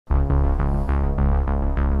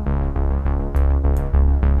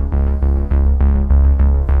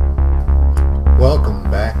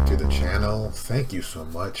thank you so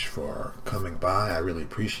much for coming by. I really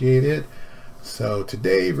appreciate it. So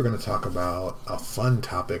today we're going to talk about a fun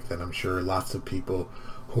topic that I'm sure lots of people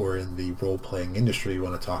who are in the role-playing industry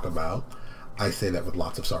want to talk about. I say that with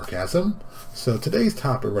lots of sarcasm. So today's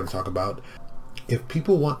topic we're going to talk about, if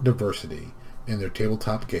people want diversity in their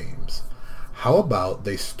tabletop games, how about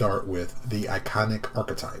they start with the iconic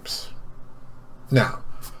archetypes? Now,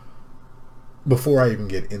 before I even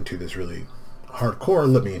get into this really hardcore,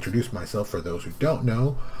 let me introduce myself for those who don't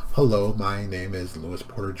know. Hello, my name is Lewis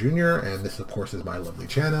Porter Jr., and this, of course, is my lovely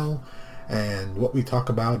channel. And what we talk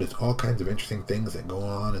about is all kinds of interesting things that go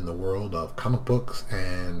on in the world of comic books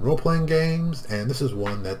and role-playing games. And this is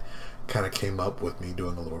one that kind of came up with me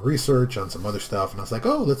doing a little research on some other stuff. And I was like,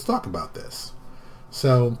 oh, let's talk about this.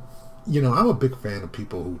 So, you know, I'm a big fan of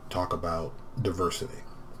people who talk about diversity.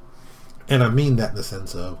 And I mean that in the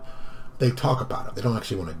sense of they talk about it. They don't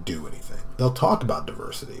actually want to do anything. They'll talk about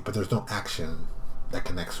diversity, but there's no action that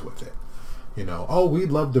connects with it. You know, oh, we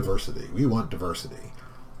love diversity. We want diversity.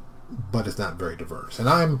 But it's not very diverse. And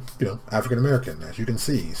I'm, you know, African American, as you can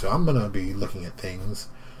see. So I'm going to be looking at things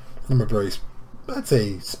from a very, I'd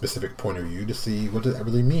say, specific point of view to see what that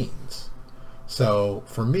really means. So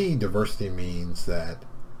for me, diversity means that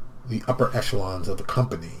the upper echelons of the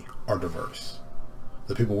company are diverse.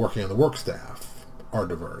 The people working on the work staff are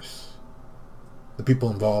diverse. The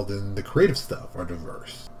people involved in the creative stuff are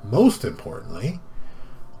diverse. Most importantly,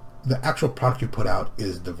 the actual product you put out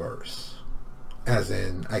is diverse. As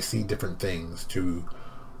in, I see different things to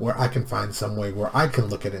where I can find some way where I can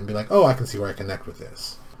look at it and be like, oh, I can see where I connect with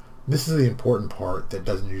this. This is the important part that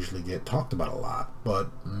doesn't usually get talked about a lot, but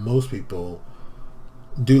most people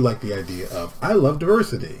do like the idea of, I love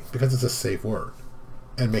diversity, because it's a safe word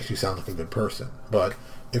and makes you sound like a good person. But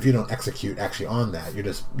if you don't execute actually on that, you're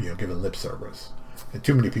just, you know, giving lip service. And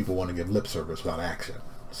too many people want to give lip service without action.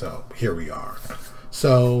 So here we are.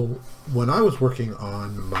 So when I was working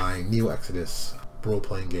on my Neo Exodus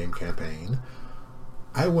role-playing game campaign,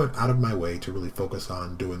 I went out of my way to really focus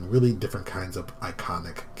on doing really different kinds of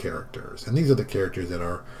iconic characters. And these are the characters that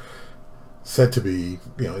are said to be,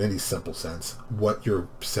 you know, in any simple sense, what your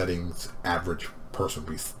setting's average person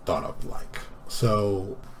would be thought of like.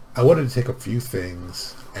 So I wanted to take a few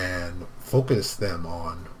things and focus them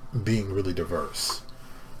on being really diverse.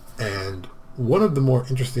 And one of the more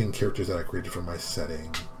interesting characters that I created for my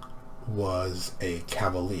setting was a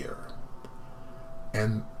cavalier.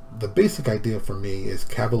 And the basic idea for me is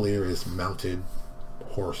cavalier is mounted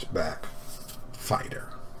horseback fighter.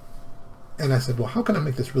 And I said, well, how can I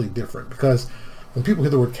make this really different? Because when people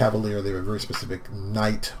hear the word cavalier, they have a very specific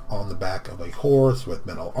knight on the back of a horse with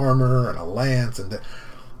metal armor and a lance. And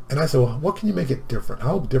I said, well, what can you make it different?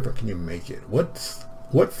 How different can you make it?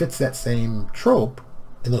 What fits that same trope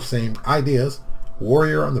and those same ideas?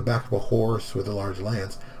 Warrior on the back of a horse with a large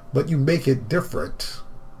lance, but you make it different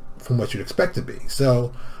from what you'd expect to be.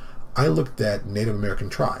 So I looked at Native American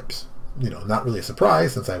tribes. You know, not really a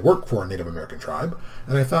surprise since I work for a Native American tribe.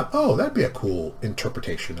 And I thought, oh, that'd be a cool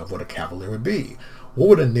interpretation of what a cavalier would be. What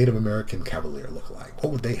would a Native American cavalier look like?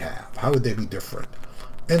 What would they have? How would they be different?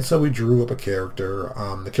 And so we drew up a character.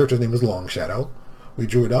 The character's name was Long Shadow. We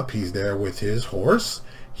drew it up. He's there with his horse.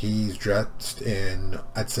 He's dressed in,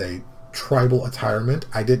 I'd say, tribal attirement.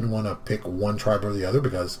 I didn't want to pick one tribe or the other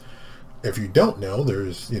because if you don't know,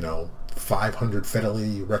 there's, you know, 500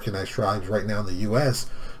 federally recognized tribes right now in the U.S.,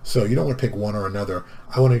 so you don't want to pick one or another.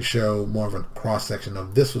 I want to show more of a cross-section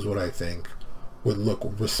of this was what I think would look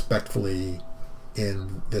respectfully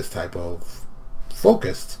in this type of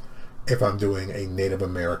focused if I'm doing a Native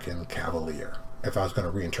American cavalier, if I was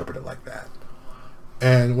going to reinterpret it like that.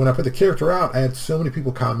 And when I put the character out, I had so many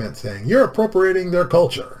people comment saying, you're appropriating their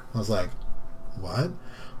culture. I was like, what?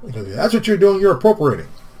 Because that's what you're doing, you're appropriating.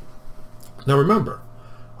 Now remember,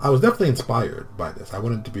 I was definitely inspired by this. I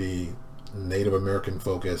wanted to be Native American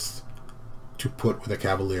focused to put with a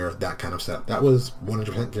cavalier, that kind of setup. That was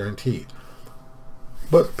 100% guaranteed.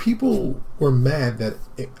 But people were mad that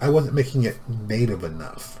I wasn't making it native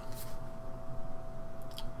enough.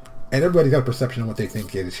 And everybody got a perception of what they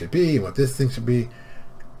think it should be and what this thing should be.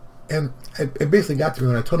 And it basically got to me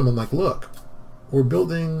when I told them, I'm like, look, we're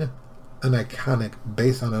building an iconic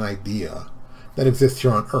based on an idea that exists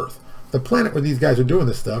here on Earth. The planet where these guys are doing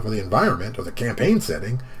this stuff, or the environment, or the campaign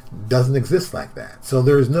setting, doesn't exist like that. So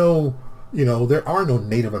there's no, you know, there are no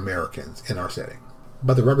Native Americans in our setting.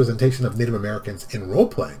 But the representation of Native Americans in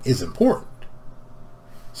role-playing is important.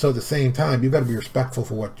 So at the same time, you've got to be respectful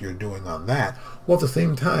for what you're doing on that, while at the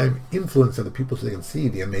same time influence other people so they can see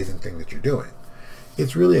the amazing thing that you're doing.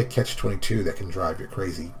 It's really a catch-22 that can drive you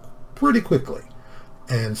crazy pretty quickly.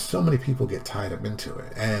 And so many people get tied up into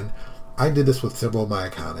it. And I did this with several of my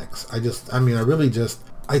iconics. I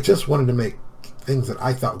just wanted to make things that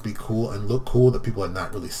I thought would be cool and look cool that people had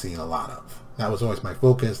not really seen a lot of. That was always my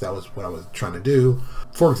focus. That was what I was trying to do.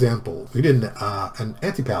 For example, we did an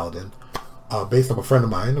anti-paladin based off a friend of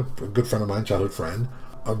mine, a good friend of mine, childhood friend,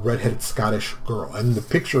 a redheaded Scottish girl. And the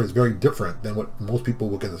picture is very different than what most people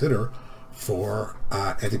would consider for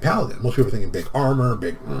anti-paladin. Most people are thinking big armor,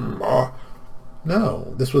 big...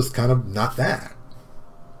 No, this was kind of not that.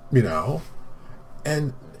 You know?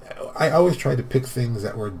 And I always tried to pick things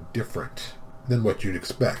that were different than what you'd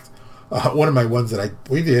expect. One of my ones that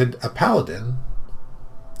we did a paladin,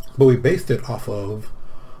 but we based it off of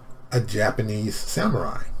a Japanese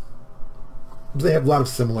samurai. They have a lot of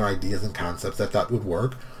similar ideas and concepts that I thought would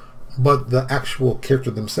work, but the actual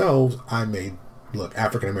character themselves, I made look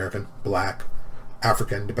African-American, black,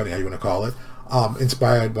 African, depending how you want to call it,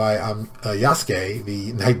 inspired by Yasuke,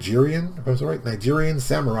 the Nigerian, if I was right, Nigerian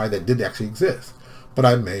samurai that did actually exist, but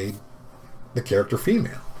I made the character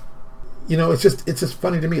female. You know, it's just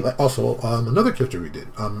funny to me. Like also another character we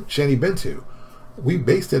did, Shani Bentu, we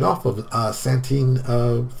based it off of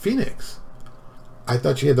Santine Phoenix. I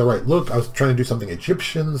thought she had the right look. I was trying to do something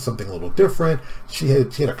Egyptian, something a little different. She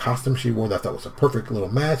had a costume she wore that I thought was a perfect little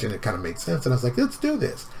match, and it kind of made sense. And I was like, let's do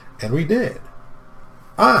this, and we did.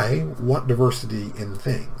 I want diversity in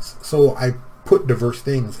things, so I put diverse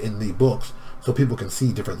things in the books so people can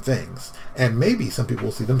see different things, and maybe some people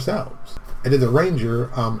will see themselves. I did the ranger,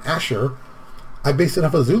 Asher. I based it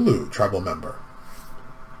off a Zulu tribal member.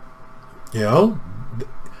 You know,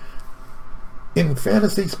 in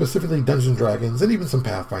fantasy, specifically Dungeons & Dragons, and even some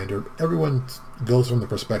Pathfinder, everyone goes from the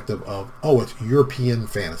perspective of, oh, it's European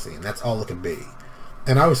fantasy, and that's all it can be.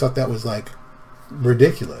 And I always thought that was like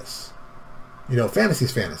ridiculous. You know,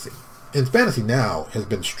 fantasy's fantasy, and fantasy now has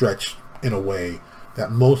been stretched in a way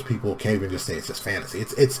that most people can't even just say it's just fantasy.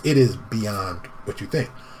 It is beyond what you think.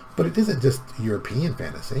 But it isn't just European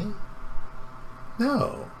fantasy.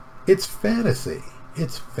 No. It's fantasy.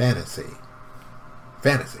 It's fantasy.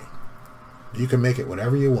 Fantasy. You can make it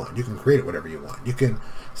whatever you want. You can create it whatever you want. You can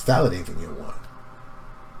style it anything you want.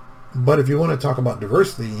 But if you want to talk about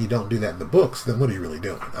diversity and you don't do that in the books, then what are you really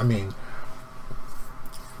doing? I mean,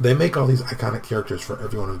 they make all these iconic characters for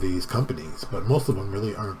every one of these companies, but most of them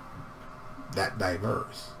really aren't that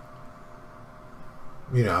diverse.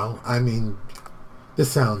 You know, I mean,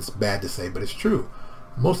 this sounds bad to say, but it's true.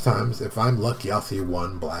 Most times, if I'm lucky, I'll see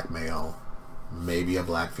one black male, maybe a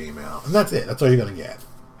black female, and that's it. That's all you're going to get.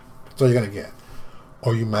 That's all you're going to get.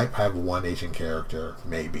 Or you might have one Asian character,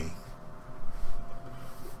 maybe.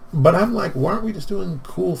 But I'm like, why aren't we just doing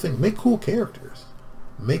cool things? Make cool characters.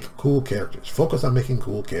 Make cool characters. Focus on making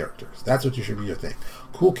cool characters. That's what you should be your thing.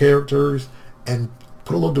 Cool characters, and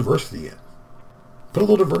put a little diversity in. Put a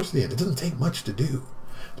little diversity in. It doesn't take much to do.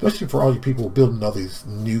 Especially for all you people building all these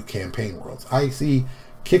new campaign worlds. I see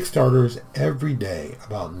Kickstarters every day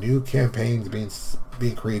about new campaigns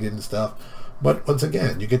being created and stuff. But once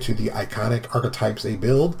again, you get to the iconic archetypes they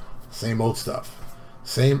build, same old stuff.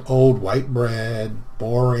 Same old white bread,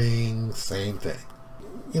 boring, same thing.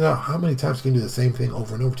 You know, how many times can you do the same thing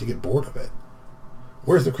over and over to get bored of it?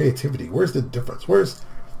 Where's the creativity? Where's the difference? Where's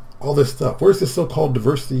all this stuff? Where's this so-called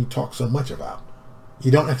diversity you talk so much about? You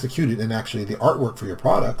don't execute it in actually the artwork for your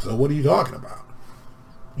product, so what are you talking about?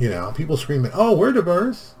 You know, people screaming, oh, we're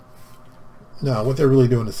diverse. No, what they're really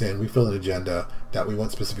doing is saying we feel an agenda that we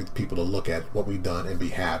want specific people to look at what we've done and be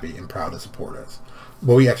happy and proud and support us.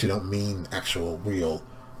 But we actually don't mean actual, real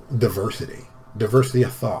diversity. Diversity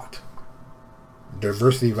of thought.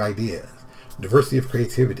 Diversity of ideas. Diversity of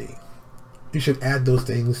creativity. You should add those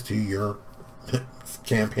things to your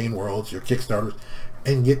campaign worlds, your Kickstarters,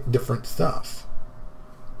 and get different stuff.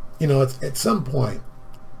 You know, it's, at some point,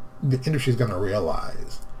 the industry is going to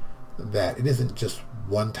realize that it isn't just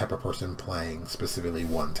one type of person playing specifically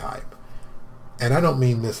one type. And I don't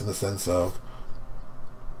mean this in the sense of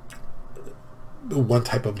one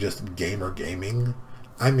type of just gamer gaming.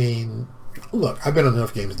 I mean, look, I've been on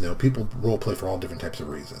enough games to know people role play for all different types of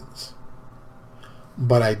reasons.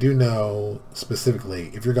 But I do know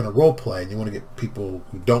specifically, if you're going to role play and you want to get people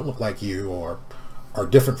who don't look like you or are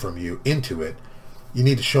different from you into it, you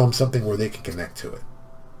need to show them something where they can connect to it.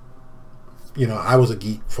 You know, I was a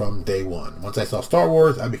geek from day one. Once I saw Star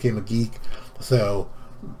Wars, I became a geek. So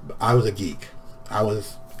I was a geek. I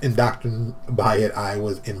was indoctrinated by it. I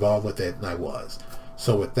was involved with it, and I was.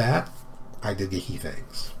 So with that, I did geeky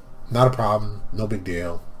things. Not a problem. No big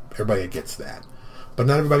deal. Everybody gets that. But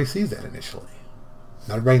not everybody sees that initially.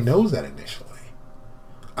 Not everybody knows that initially.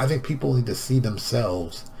 I think people need to see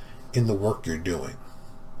themselves in the work you're doing.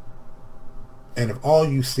 And if all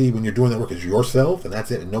you see when you're doing that work is yourself and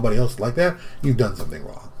that's it and nobody else like that, you've done something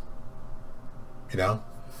wrong. You know?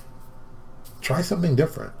 Try something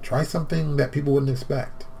different. Try something that people wouldn't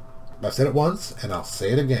expect. I've said it once and I'll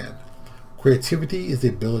say it again. Creativity is the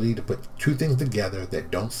ability to put two things together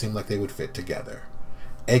that don't seem like they would fit together.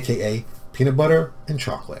 AKA peanut butter and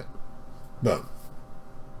chocolate. Boom.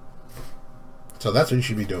 So that's what you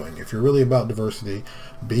should be doing. If you're really about diversity,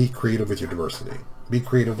 be creative with your diversity. Be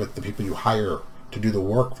creative with the people you hire to do the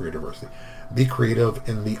work for your diversity. Be creative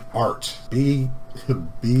in the art. Be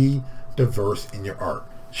diverse in your art.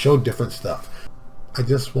 Show different stuff. I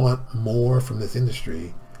just want more from this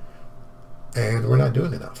industry, and we're not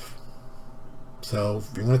doing enough. So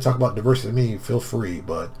if you want to talk about diversity to me, feel free,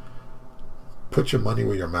 but put your money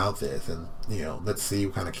where your mouth is, and let's see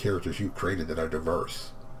what kind of characters you created that are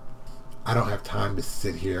diverse. I don't have time to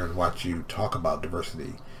sit here and watch you talk about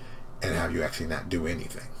diversity and have you actually not do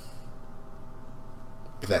anything.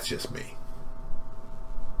 But that's just me.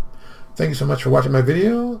 Thank you so much for watching my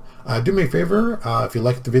video. Do me a favor, if you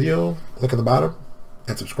liked the video, click on the bottom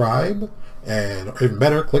and subscribe, and or even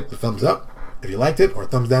better, click the thumbs up if you liked it, or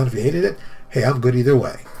thumbs down if you hated it. Hey, I'm good either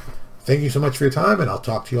way. Thank you so much for your time, and I'll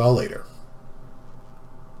talk to you all later.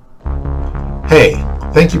 Hey,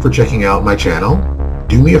 thank you for checking out my channel.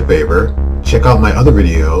 Do me a favor, check out my other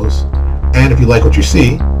videos, and if you like what you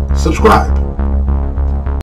see, subscribe.